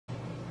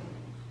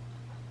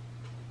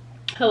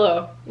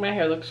Hello, my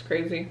hair looks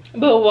crazy.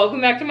 But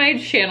welcome back to my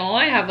channel.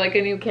 I have like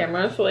a new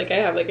camera, so like I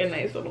have like a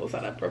nice little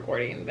setup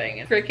recording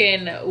thing.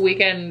 Freaking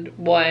weekend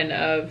one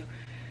of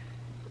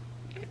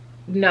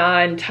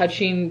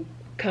non-touching,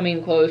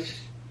 coming close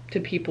to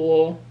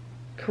people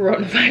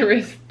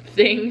coronavirus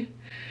thing.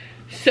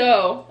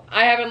 So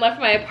I haven't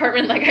left my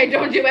apartment like I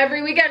don't do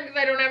every weekend because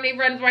I don't have any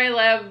friends where I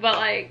live, but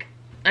like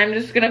I'm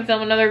just gonna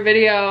film another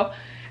video.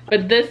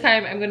 But this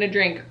time I'm gonna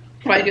drink.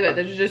 Why do it?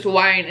 This is just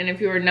wine, and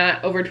if you are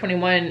not over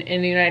 21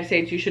 in the United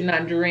States, you should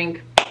not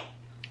drink.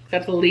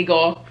 That's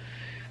illegal.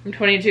 I'm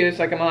 22, so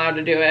like I'm allowed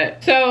to do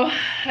it. So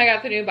I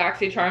got the new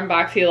BoxyCharm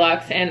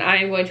BoxyLuxe, and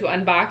I'm going to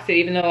unbox it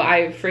even though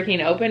I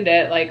freaking opened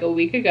it like a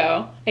week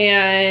ago.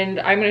 And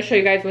I'm gonna show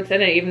you guys what's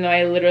in it, even though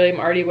I literally am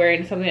already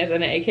wearing something that's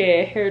in it,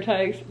 aka hair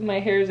ties. My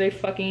hair is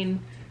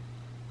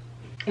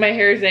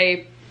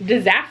a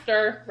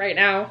disaster right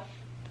now.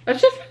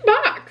 Let's just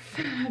unbox.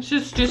 Let's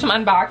just do some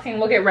unboxing.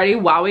 We'll get ready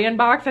while we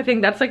unbox. I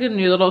think that's like a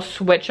new little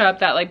switch up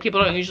that like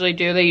people don't usually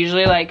do. They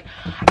usually like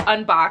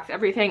unbox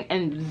everything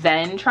and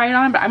then try it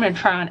on, but I'm gonna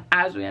try on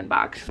as we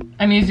unbox.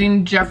 I'm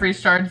using Jeffree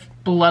Star's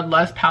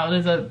Bloodlust palette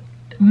as a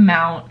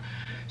mount.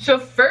 So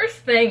first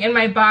thing in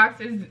my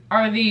box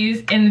are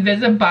these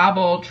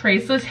Invisibobble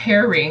traceless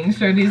hair rings.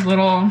 They're these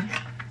little,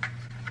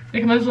 they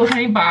come in this little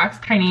tiny box,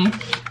 tiny,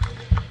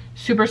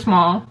 super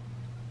small.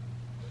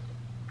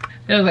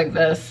 They look like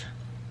this.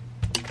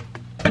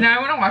 But now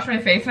I want to wash my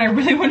face, and I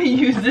really want to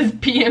use this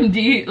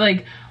PMD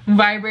like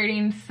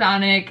vibrating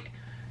sonic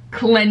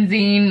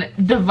cleansing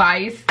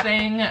device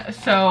thing.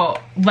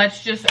 So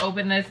let's just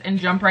open this and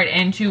jump right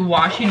into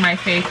washing my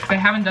face because I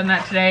haven't done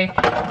that today,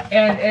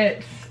 and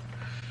it's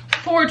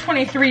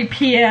 4:23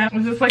 p.m.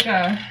 Is this like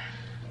a,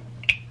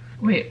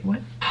 wait, what?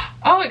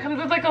 Oh, it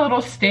comes with like a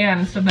little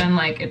stand, so then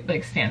like it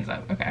like stands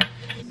up. Okay.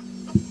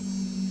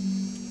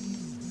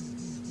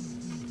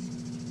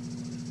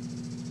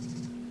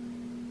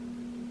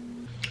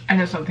 I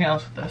know something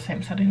else with the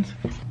same settings.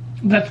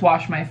 Let's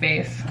wash my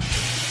face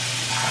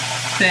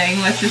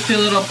thing. Let's just do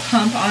a little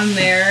pump on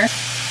there.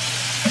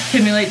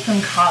 Stimulate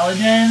some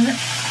collagen.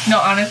 No,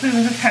 honestly,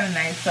 this is kind of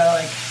nice though.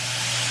 Like,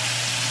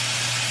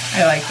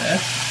 I like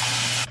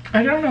this.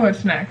 I don't know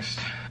what's next.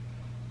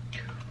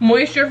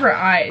 Moisture for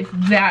eyes.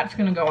 That's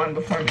gonna go on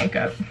before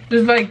makeup.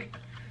 This is like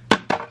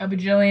a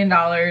bajillion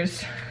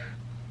dollars.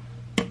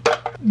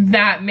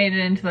 That made it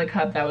into the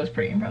cup. That was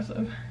pretty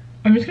impressive.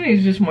 I'm just gonna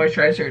use this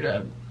moisturizer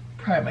to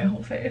prime my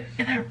whole face.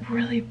 And that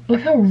really,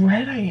 look how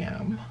red I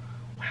am.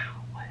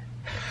 Wow, what?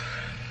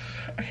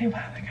 Okay,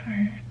 wow, that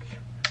kind of hurts.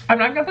 I'm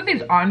not gonna put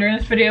these on during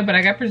this video, but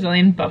I got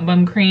Brazilian Bum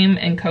Bum cream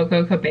and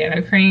Coco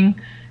Cabana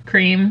cream.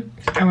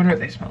 I wonder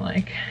what they smell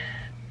like.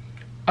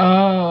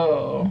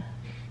 Oh.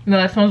 No,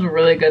 that smells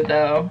really good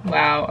though.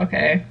 Wow,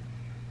 okay.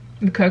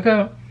 The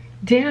cocoa.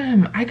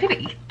 Damn, I could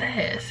eat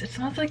this. It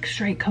smells like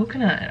straight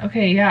coconut.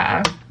 Okay,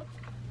 yeah.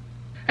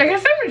 I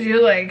guess I'm gonna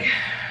do like,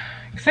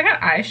 cause I got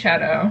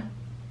eyeshadow.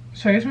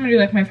 So I guess I'm gonna do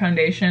like my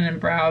foundation and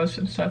brows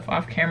and stuff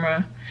off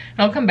camera. And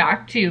I'll come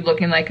back to you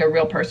looking like a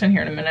real person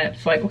here in a minute.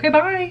 It's like, okay,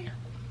 bye.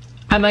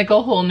 I'm like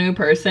a whole new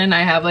person.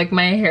 I have like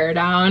my hair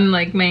down,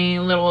 like my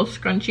little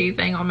scrunchy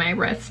thing on my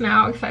wrist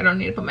now because I don't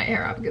need to put my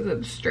hair up because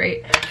it's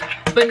straight.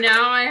 But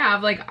now I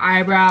have like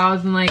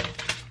eyebrows and like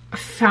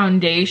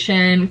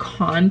foundation,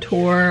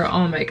 contour.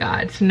 Oh my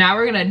God. So now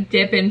we're gonna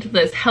dip into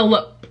this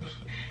Hello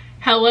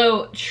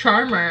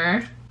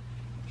Charmer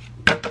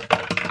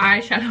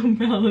eyeshadow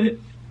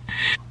palette.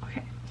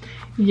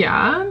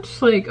 Yeah,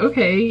 just like,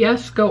 okay,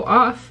 yes, go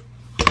off,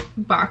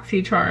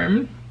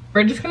 BoxyCharm.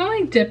 We're just gonna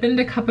like dip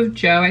into Cup of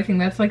Joe. I think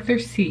that's like their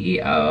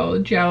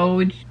CEO.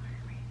 Joe,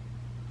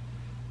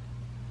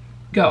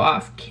 go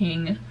off,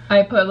 king.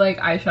 I put like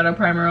eyeshadow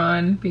primer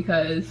on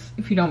because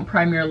if you don't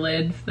prime your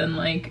lids, then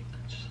like,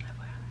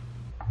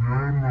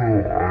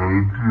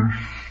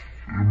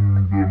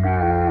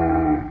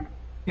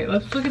 okay,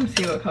 let's look and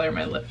see what color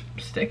my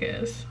lipstick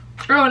is.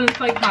 Oh, and it's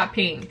like hot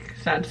pink,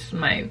 so that's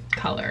my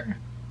color.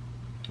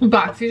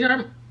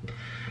 BoxyCharm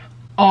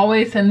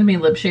always sends me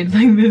lip shades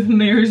like this, and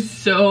they're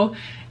so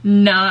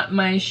not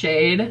my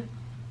shade.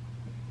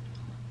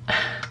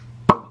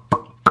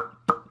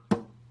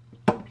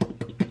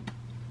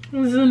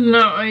 This is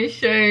not my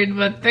shade,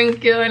 but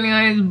thank you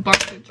anyways,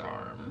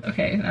 BoxyCharm.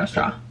 Okay, now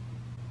straw.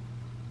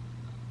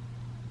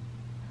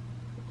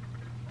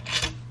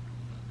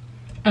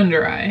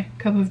 Under eye,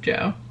 Cup of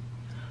Joe.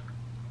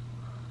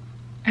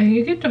 And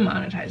you get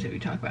demonetized if you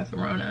talk about the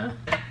Rona.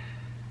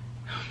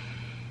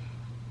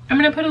 I'm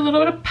gonna put a little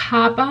bit of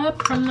pop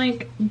up from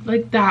like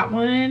that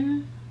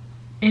one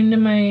into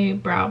my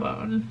brow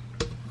bone.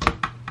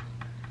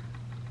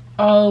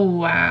 Oh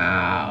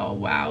wow,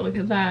 wow, look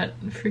at that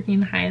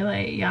freaking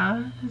highlight.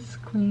 Yes,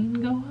 queen,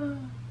 go up.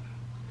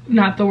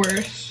 Not the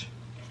worst,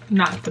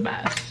 not the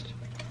best.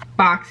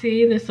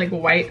 Boxy, this like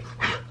white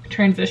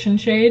transition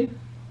shade.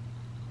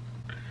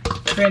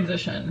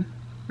 Transition,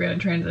 we're gonna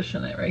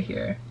transition it right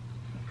here.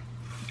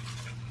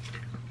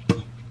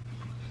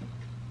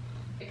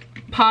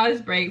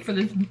 Pause break for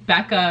this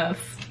Becca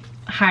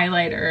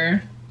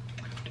highlighter.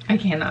 I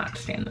cannot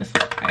stand this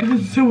look. I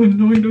was so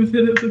annoyed with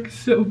it. It looks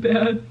so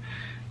bad.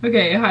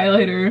 Okay,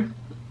 highlighter.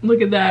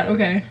 Look at that.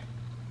 Okay.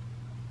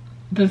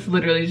 This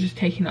literally is just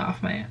taking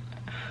off my...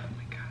 Oh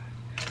my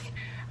god.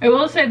 I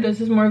will say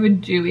this is more of a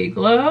dewy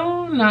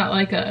glow, not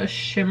like a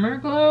shimmer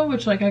glow,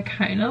 which like I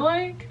kind of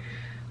like.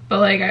 But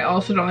like I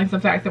also don't like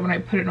the fact that when I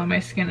put it on my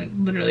skin, it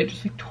literally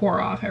just like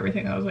tore off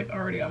everything that was like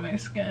already on my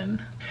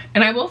skin.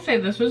 And I will say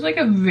this was like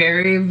a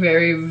very,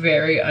 very,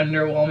 very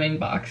underwhelming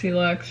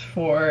BoxyLuxe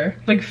for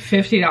like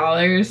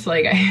 $50.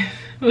 Like I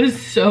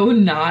was so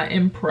not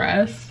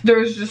impressed. There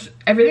was just,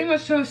 everything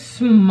was so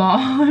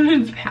small in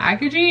its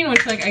packaging,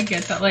 which like I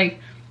get that like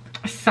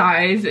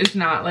size is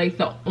not like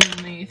the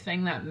only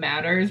thing that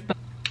matters, but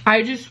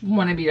I just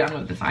want to be done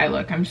with this eye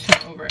look. I'm so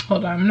over it.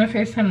 Hold on, I'm gonna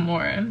FaceTime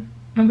Lauren.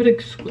 I'm gonna put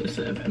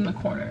exclusive in the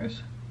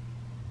corners.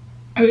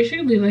 I wish you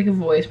could leave like a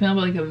voicemail,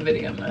 but like a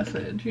video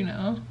message, you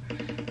know?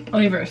 I'll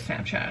leave her a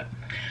Snapchat.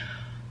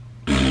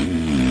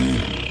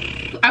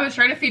 I was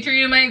trying to feature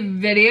you in my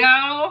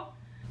video.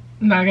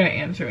 Not gonna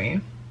answer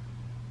me.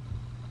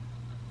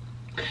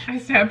 I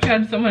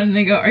Snapchat someone and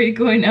they go, are you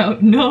going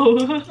out?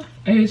 No.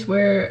 I just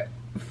wear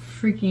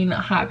freaking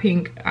hot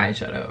pink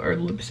eyeshadow or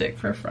lipstick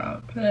for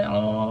fun.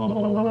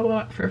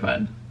 For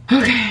fun.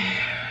 Okay.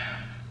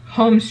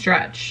 Home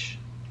stretch.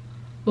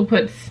 We'll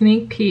put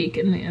sneak peek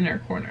in the inner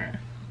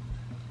corner.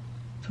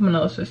 Someone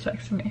else just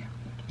texted me.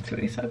 That's what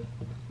he said.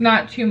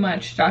 Not too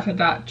much ...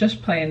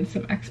 just playing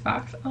some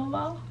Xbox. Oh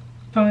well.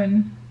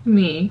 Fun.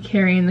 Me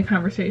carrying the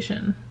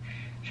conversation.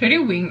 Should I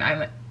do winged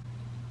eyeliner?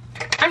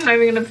 I'm not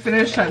even gonna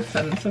finish that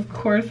sentence. Of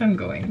course I'm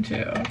going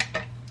to.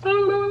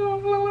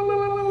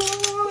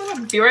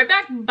 Be right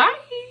back. Bye.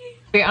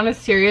 Okay, on a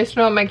serious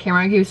note, my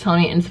camera keeps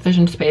telling me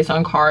insufficient space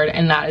on card,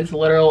 and that is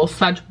literal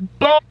such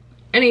bull.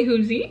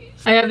 Anywhoosies,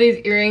 I have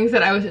these earrings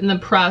that I was in the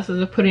process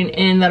of putting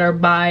in that are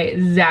by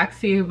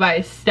Zaxi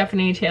by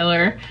Stephanie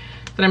Taylor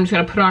that I'm just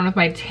gonna put on with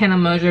my Tana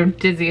Mojo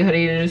Dizzy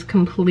hoodie to just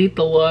complete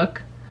the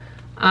look.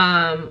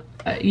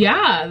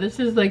 Yeah, this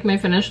is like my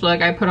finished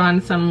look. I put on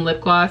some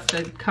lip gloss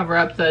to cover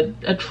up the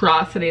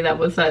atrocity that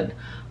was that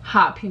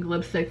hot pink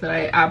lipstick that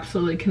I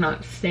absolutely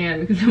cannot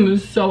stand because it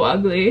was so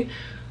ugly.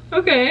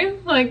 Okay,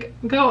 like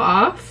go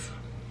off.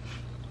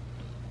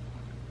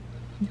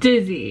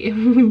 Dizzy.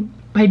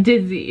 By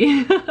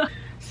Dizzy.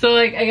 So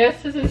like I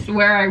guess this is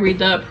where I read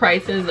the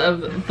prices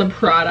of the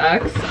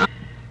products.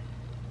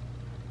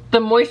 The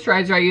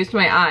moisturizer I used to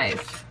my eyes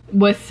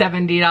was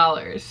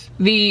 $70.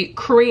 The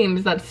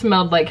creams that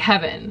smelled like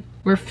heaven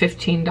were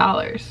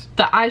 $15.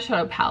 The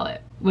eyeshadow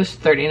palette was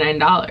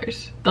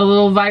 $39. The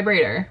little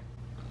vibrator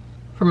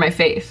for my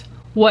face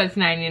was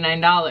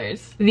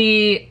 $99.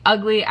 The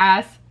ugly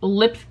ass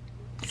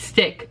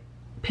lipstick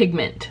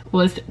pigment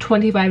was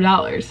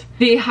 $25.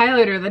 The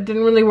highlighter that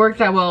didn't really work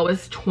that well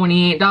was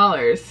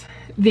 $28.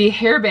 The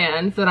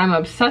hairbands that I'm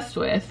obsessed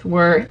with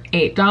were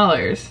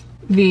 $8.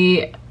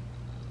 The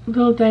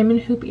little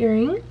diamond hoop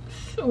earrings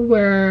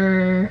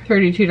were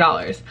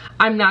 $32.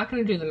 I'm not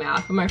gonna do the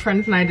math, but my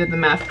friends and I did the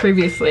math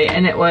previously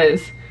and it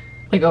was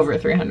like over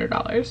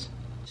 $300.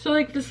 So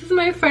like this is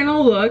my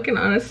final look, and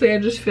honestly I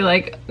just feel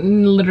like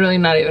literally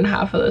not even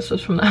half of this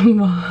was from that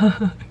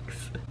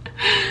box.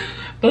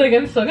 But like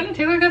I'm still gonna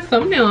take like a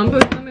thumbnail and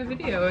post it on my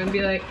video and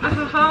be like, ah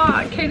ha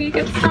ha, Katie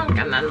gets drunk,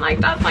 and then like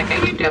that's like a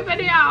YouTube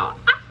video. Ah.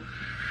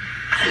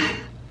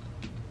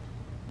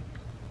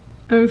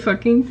 I'm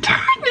fucking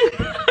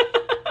tired.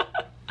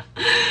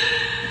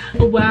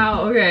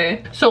 Wow,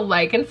 okay. So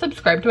like and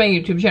subscribe to my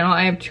YouTube channel.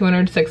 I have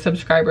 206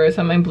 subscribers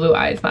on my Blue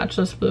Eyes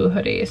Matchless Blue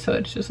hoodie. So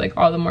it's just like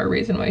all the more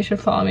reason why you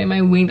should follow me.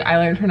 My winged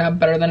eyeliner turned out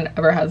better than it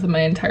ever has in my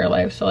entire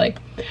life. So like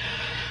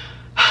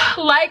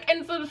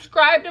and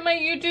subscribe to my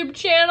YouTube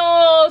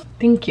channel.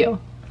 Thank you.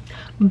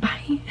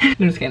 Bye. I'm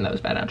just kidding, that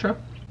was bad outro.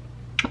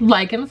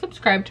 Like and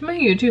subscribe to my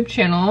YouTube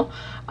channel.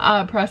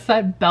 Press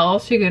that bell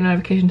so you get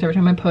notifications every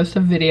time I post a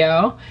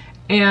video.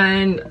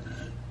 And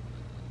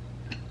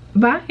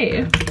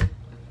bye.